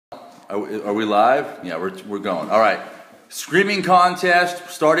Are we live? Yeah, we're going. All right. Screaming contest,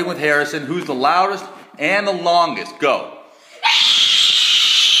 starting with Harrison. Who's the loudest and the longest? Go.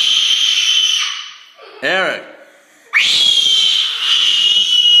 Eric.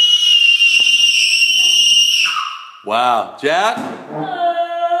 Wow. Jack?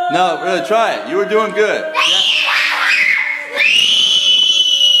 No, really, try it. You were doing good.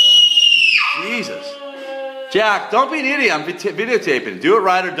 Jesus. Jack, don't be an idiot. I'm videotaping. Do it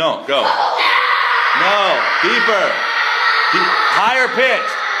right or don't. Go. No. Deeper. Higher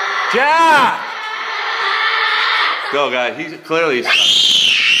pitched. Jack! Go, guys. He's clearly...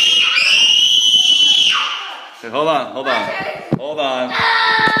 Okay, hold on.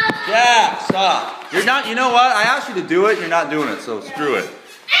 Jack, stop. You're not, you know what? I asked you to do it, you're not doing it, so screw it.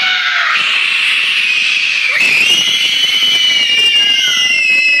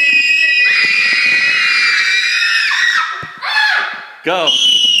 Go.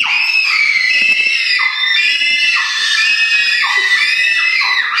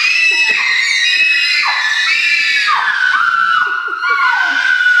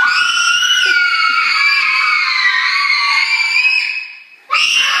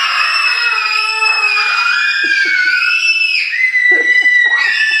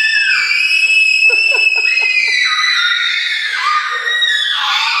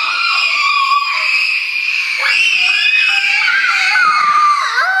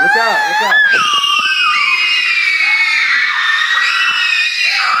 Look out.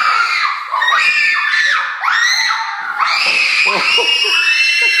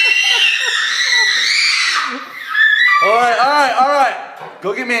 All right.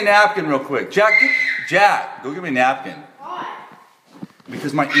 Go get me a napkin real quick. Jack, go get me a napkin. Why?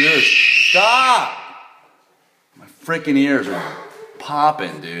 Because my ears, stop! My freaking ears are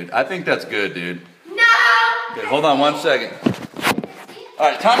popping, dude. I think that's good, dude. No! Okay, hold on 1 second. All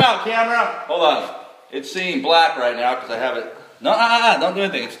right, time out, camera. Hold on. It's seeing black right now because I have it. No, don't do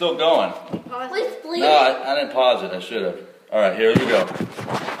anything. It's still going. Please. No, I didn't pause it. I should have. All right, here we go.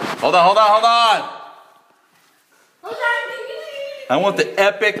 Hold on. I want the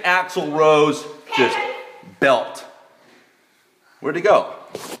epic Axl Rose just belt. Where'd he go?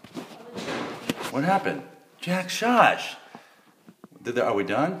 What happened? Jack, shush. Are we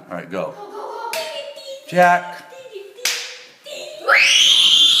done? All right, go. Jack.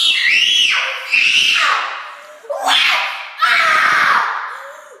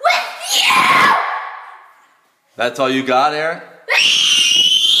 That's all you got, Eric?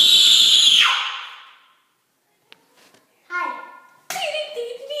 Hi.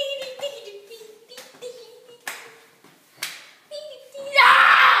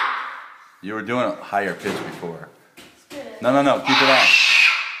 You were doing a higher pitch before. No, keep it on.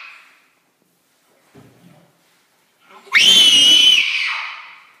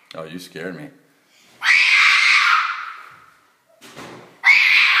 Oh, you scared me.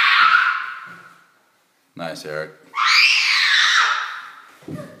 Nice, Eric.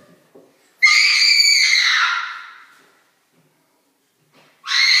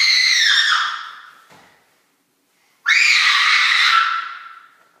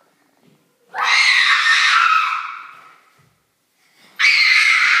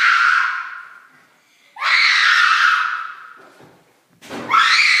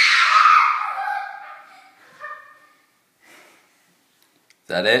 Is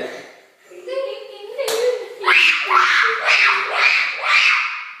that it?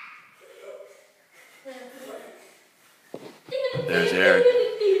 There's Eric.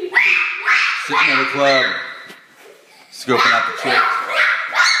 Sitting at the club, scoping out the chicks.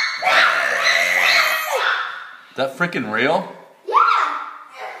 Is that freaking real?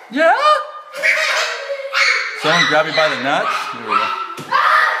 Yeah? Someone grab me by the nuts? Here we go.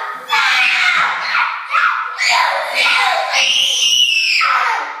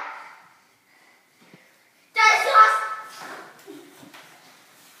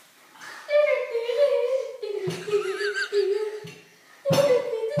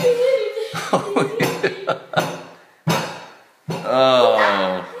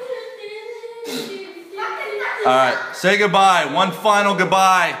 Oh. All right, say goodbye. One final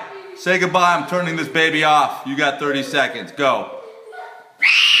goodbye. Say goodbye. I'm turning this baby off. You got 30 seconds. Go.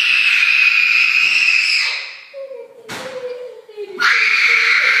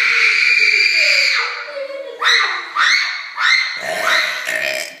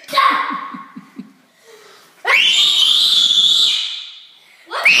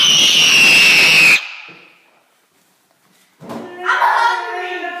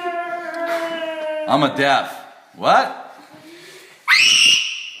 I'm a deaf. What?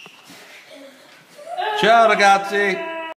 Ciao ragazzi.